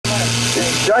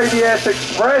JDS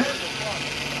Express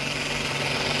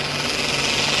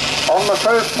on the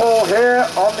first pull here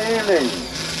on the evening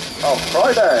of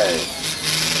Friday.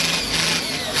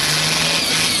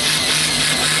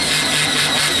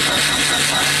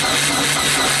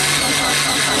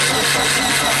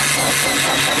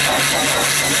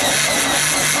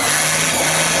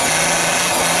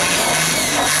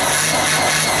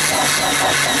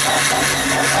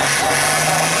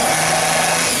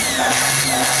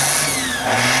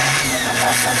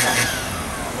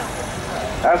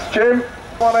 That's Jim.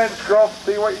 Come on in, Scruff,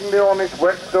 see what you can do on this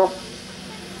wet stuff.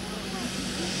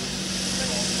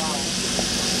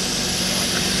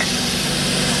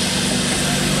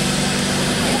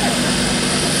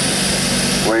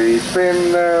 We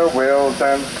spin the wheels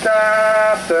and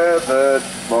scatter the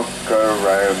muck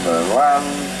around the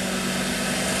land.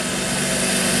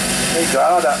 It's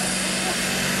harder.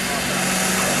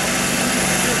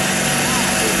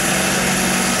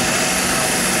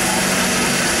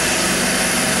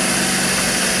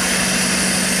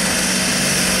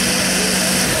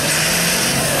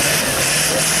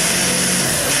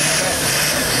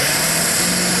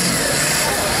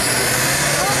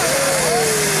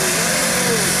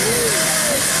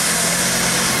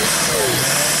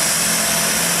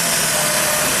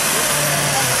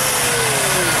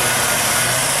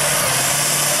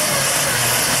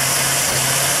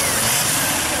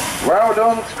 Well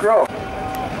done, Scruff.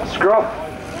 Scruff,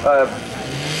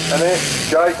 and it,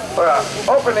 Jake,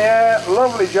 up in the air,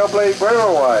 lovely jubbly, we're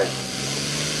away.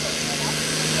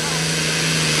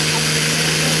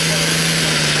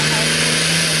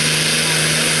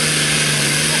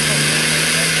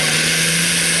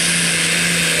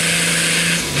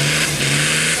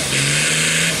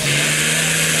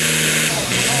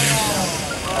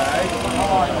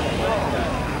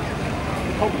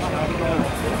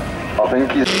 I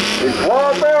think it's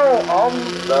 1-0 on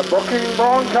the Booking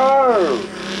Bronco.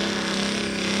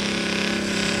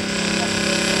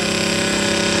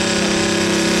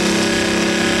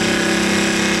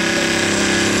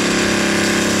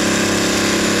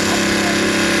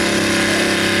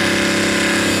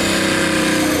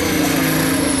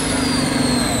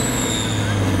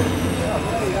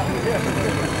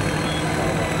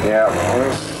 Yeah,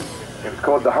 it's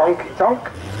called the Honky Tonk.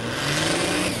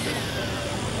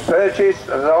 Purchased,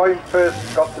 as I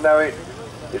first got to know it,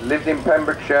 it lived in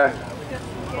Pembrokeshire.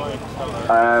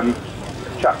 A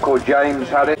chap called James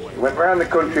had it. He went around the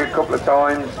country a couple of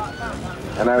times,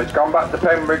 and now it's gone back to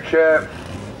Pembrokeshire,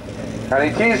 and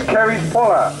it is Kerry's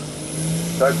puller.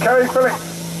 So Kerry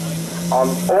Phillips on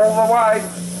all the way.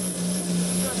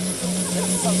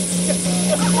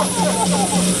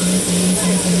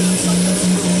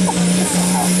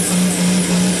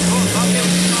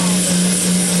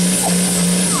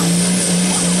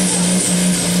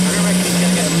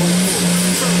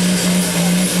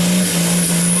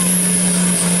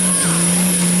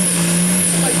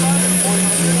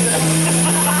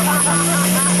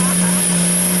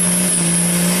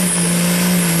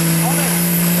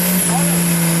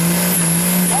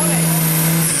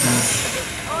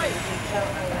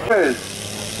 There's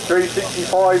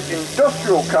 365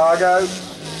 industrial cargo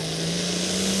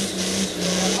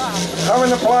coming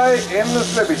to play in the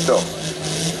slippy stuff.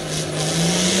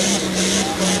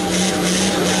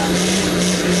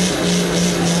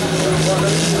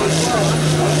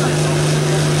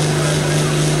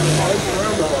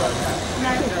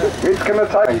 It's going to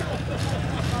take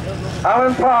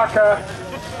Alan Parker,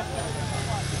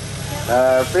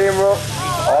 being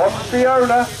on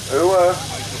Fiona, who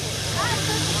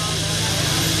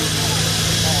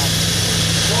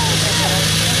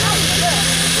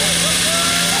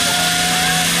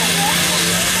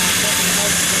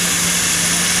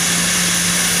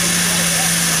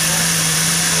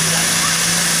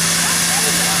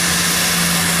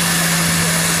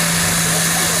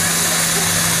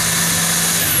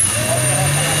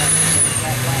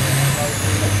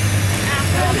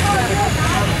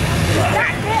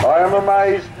I am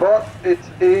amazed, but it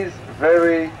is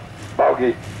very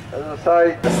boggy, as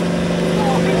I say.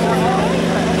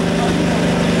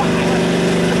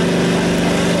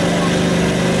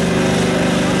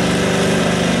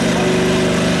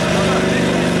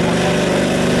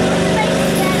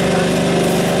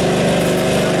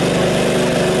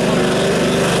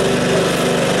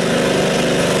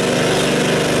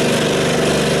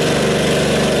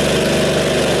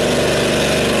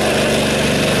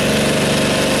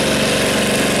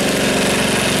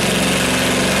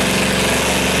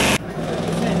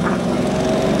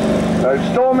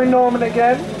 Stormy Norman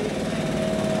again.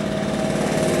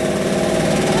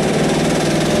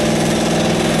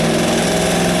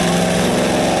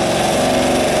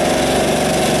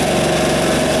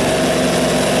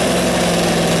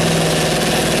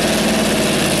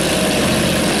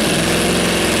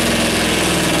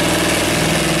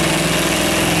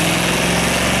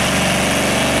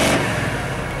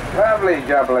 Lovely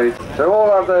jabblies. So all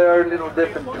have their own little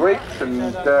different tweaks and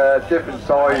different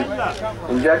size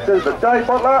injectors. But Dave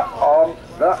Butler on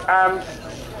the ant.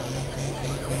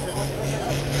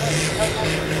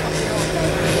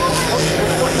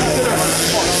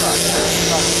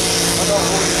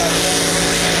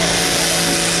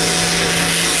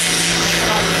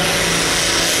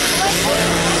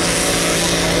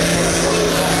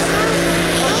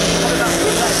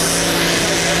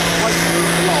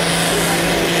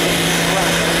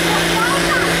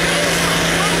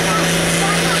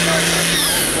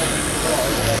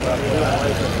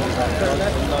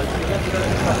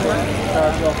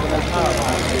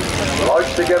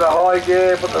 Likes to get a high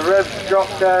gear, but the revs drop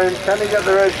down. Can he get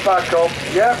the revs back up?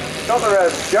 Yep, got the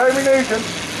revs. Jeremy Newton.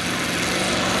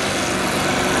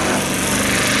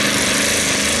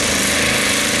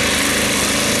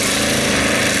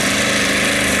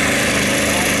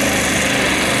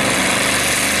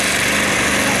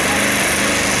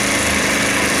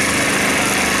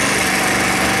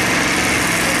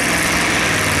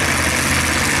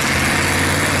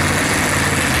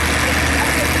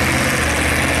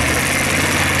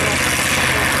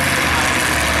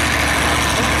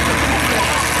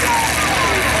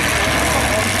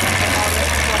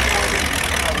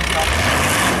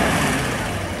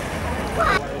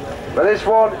 But this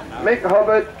one, Mick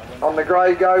Hubbard on the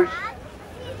Grey Ghost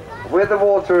with the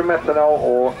water and methanol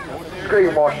or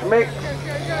screen wash mix.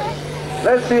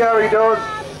 Let's see how he does.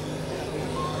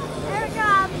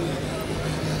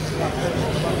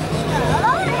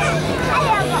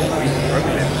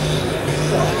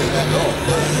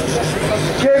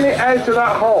 Getting it out of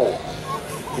that hole.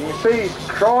 You can see he's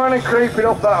trying and creeping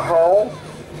up that hole.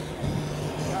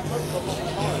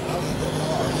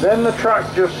 Then the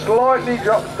track just slightly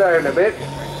drops down a bit.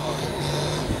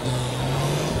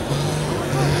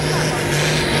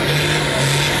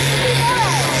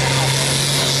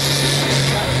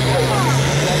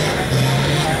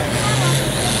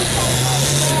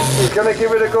 He's going to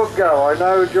give it a good go, I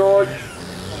know, George.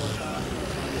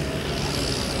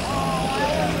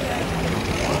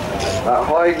 That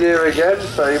high gear again,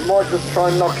 so he might just try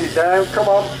and knock it down. Come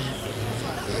on.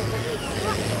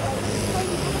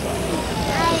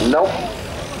 Nope.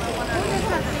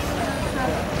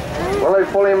 Well,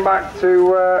 they pull him back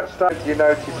to start. You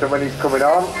notice him when he's coming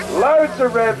on. Loads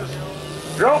of revs.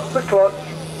 Drop the clutch.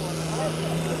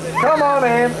 Come on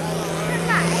in.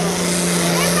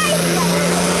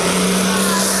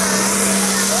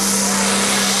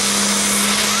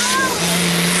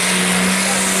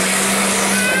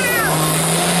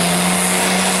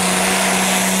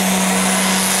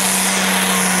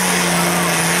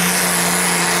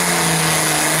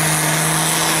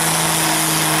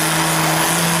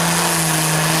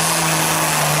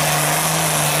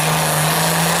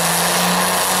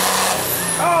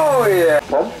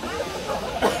 Pump.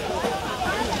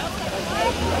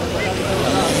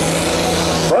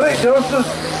 But it does us.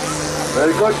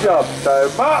 Very good job.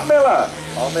 So Mark Miller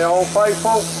on the Old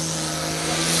Faithful.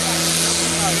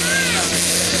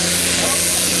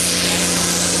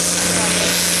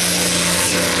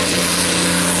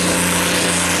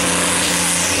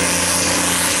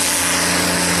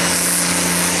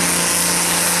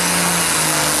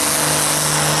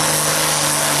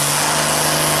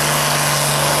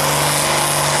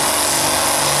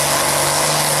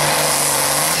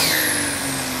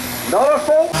 Not a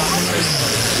fault.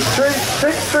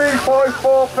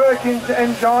 6354 Perkins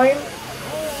engine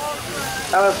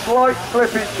and a slight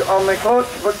slippage on the clutch,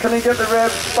 but can he get the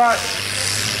revs back?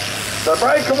 The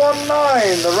breaker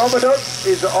 19, the rubber duck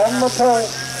is on the pull.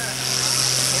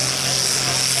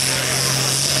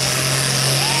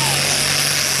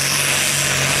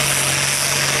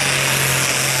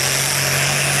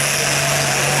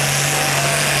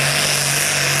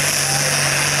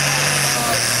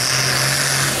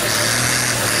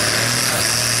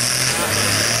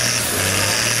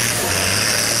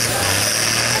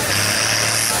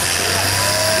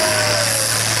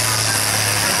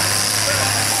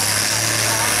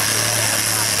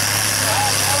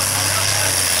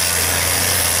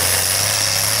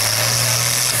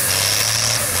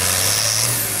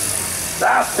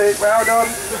 That's it, well done.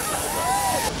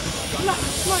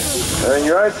 And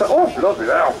you're outside. Oh, lovely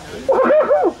now.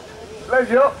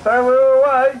 Legs you up, so we're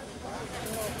away.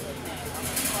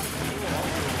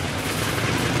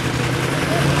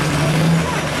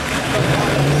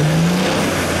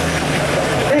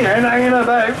 He ain't hanging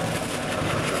about.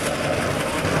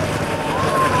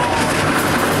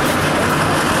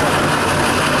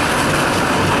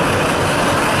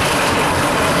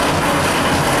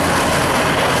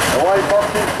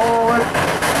 Forward,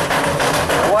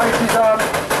 the weight is on.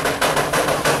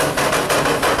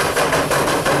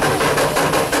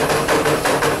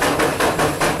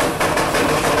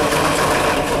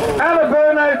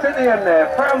 end there,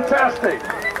 fantastic.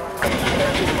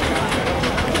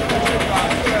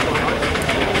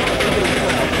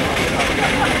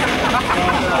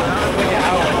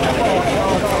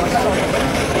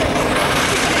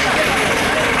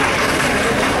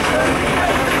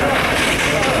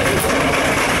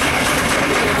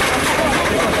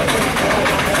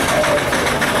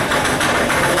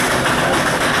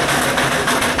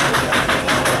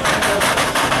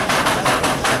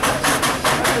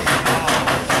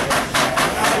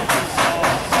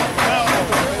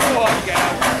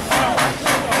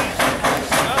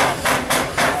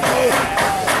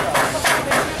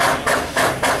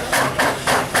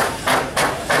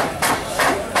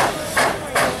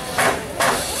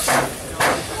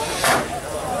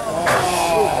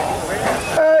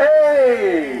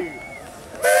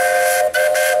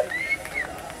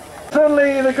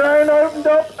 Suddenly the ground opened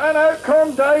up and out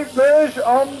come Dave Burge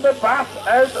on the bat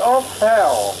out of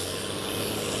hell.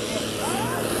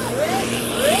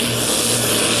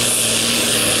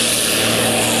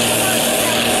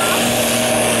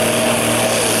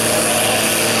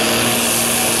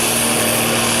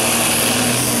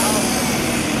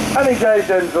 And he gave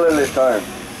Denzel a lift home.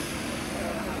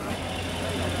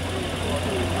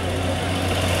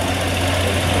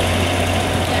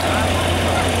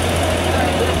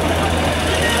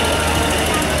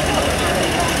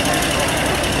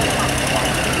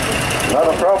 Not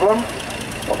a problem.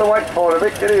 What to wait for a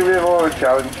bit, get a bit more of a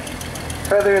challenge.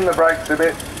 Feather in the brakes a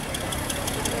bit.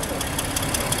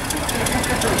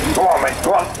 Go on mate,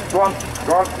 go on, go on,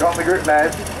 go on, got the grip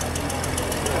now.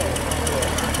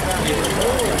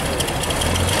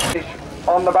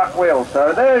 On the back wheel,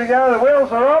 so there you go, the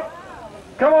wheels are up.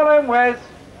 Come on then Wes.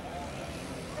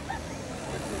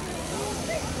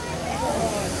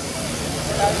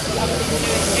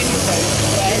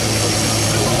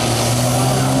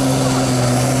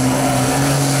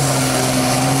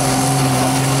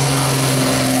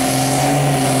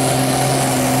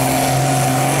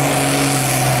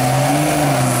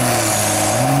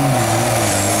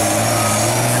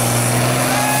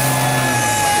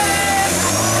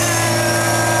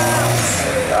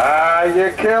 You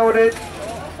killed it.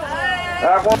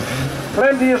 That was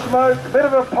plenty of smoke, a bit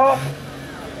of a pop.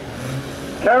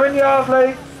 Karen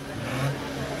Yardley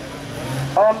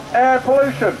on air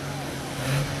pollution.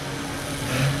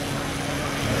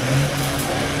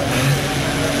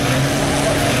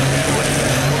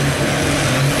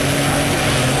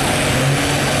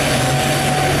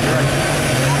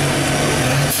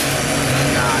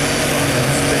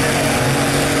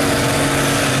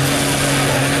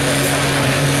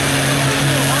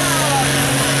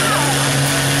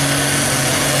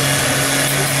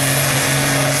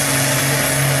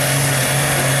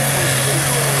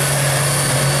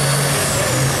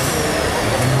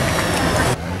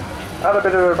 Had a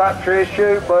bit of a battery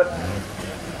issue, but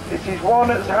this is one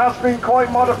that has been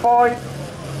quite modified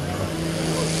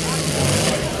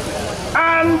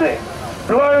and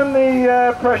blown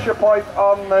the pressure pipe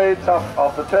on the top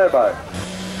of the turbo.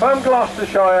 From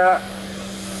Gloucestershire,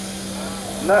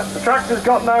 no, the tractor's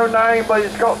got no name, but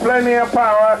it's got plenty of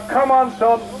power. Come on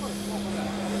son.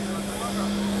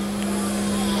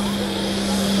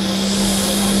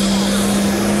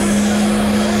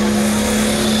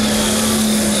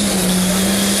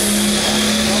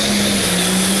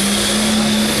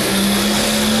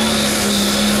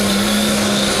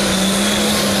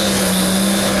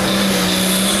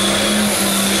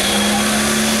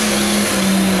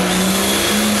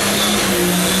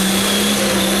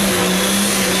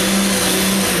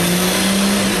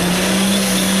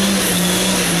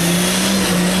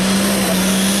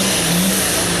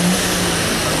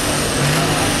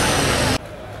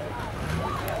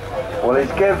 Well,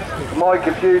 he's gives Mike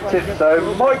a few tips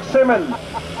though. Mike Simmons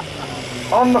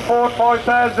on the Ford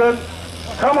 5000.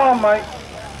 Come on, mate.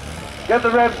 Get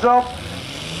the revs up.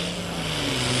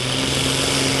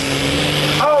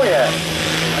 Oh yeah.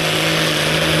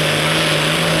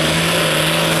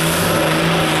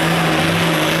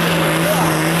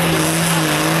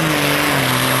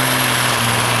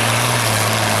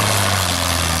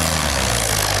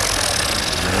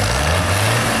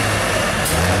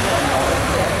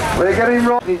 We're getting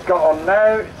right. He's got on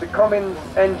now. It's a Cummins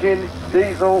engine,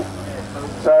 diesel.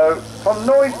 So from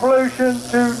noise pollution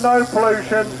to no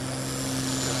pollution.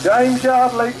 James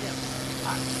Yardley.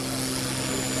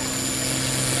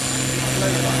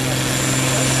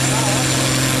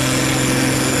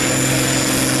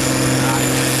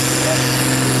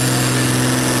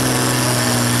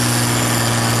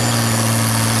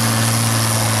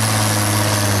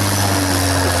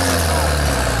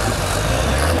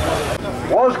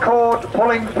 Was caught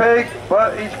pulling pig,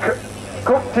 but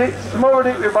cooked it, smothered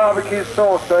it with barbecue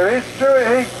sauce. So here's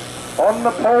Stewie on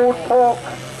the pulled pork.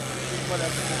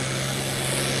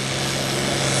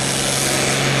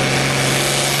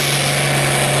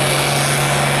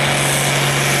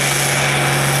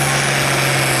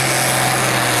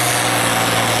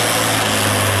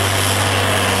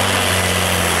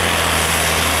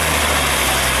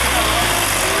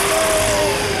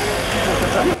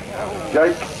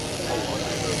 Jake.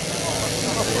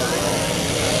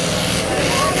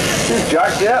 Here's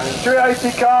Jack, yeah.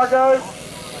 380 cargo.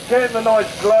 Getting the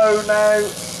nice glow now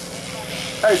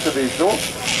out of his door.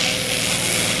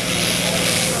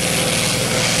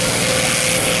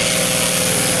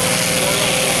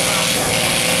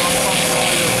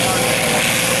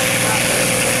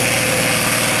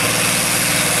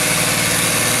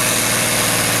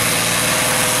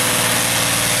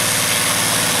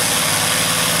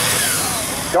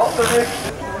 Got the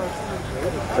wrist.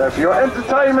 So for your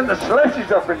entertainment, the sledge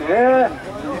is up in the air.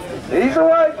 He's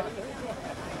away.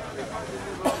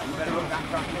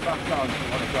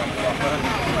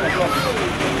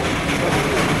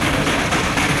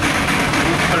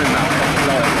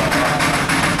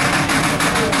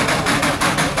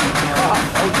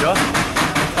 Oh, Josh.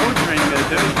 I was really going to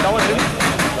do it. No one did it.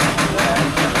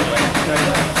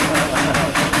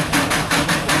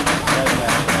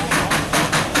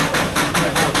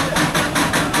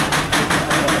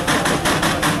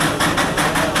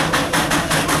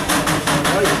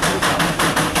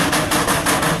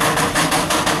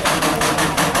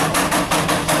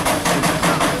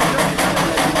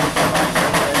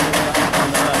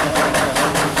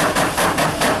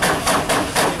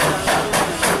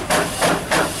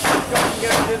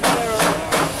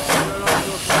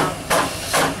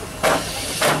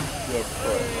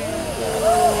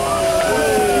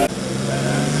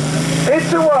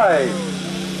 It's away.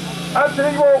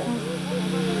 Anthony Walton.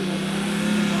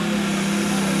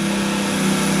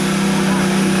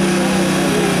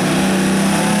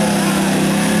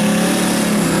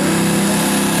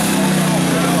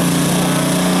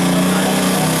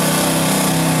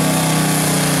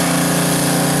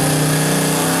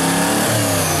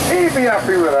 He'd be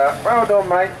happy with that. Well done,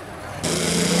 mate.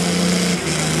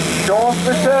 Sean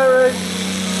Terry.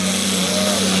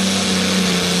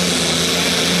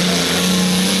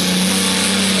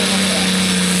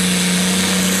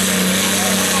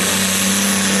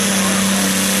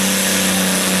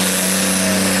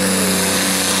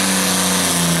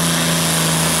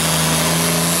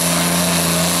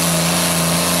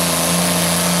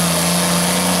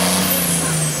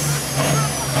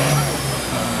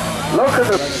 Look at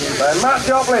them, Matt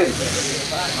Joplin.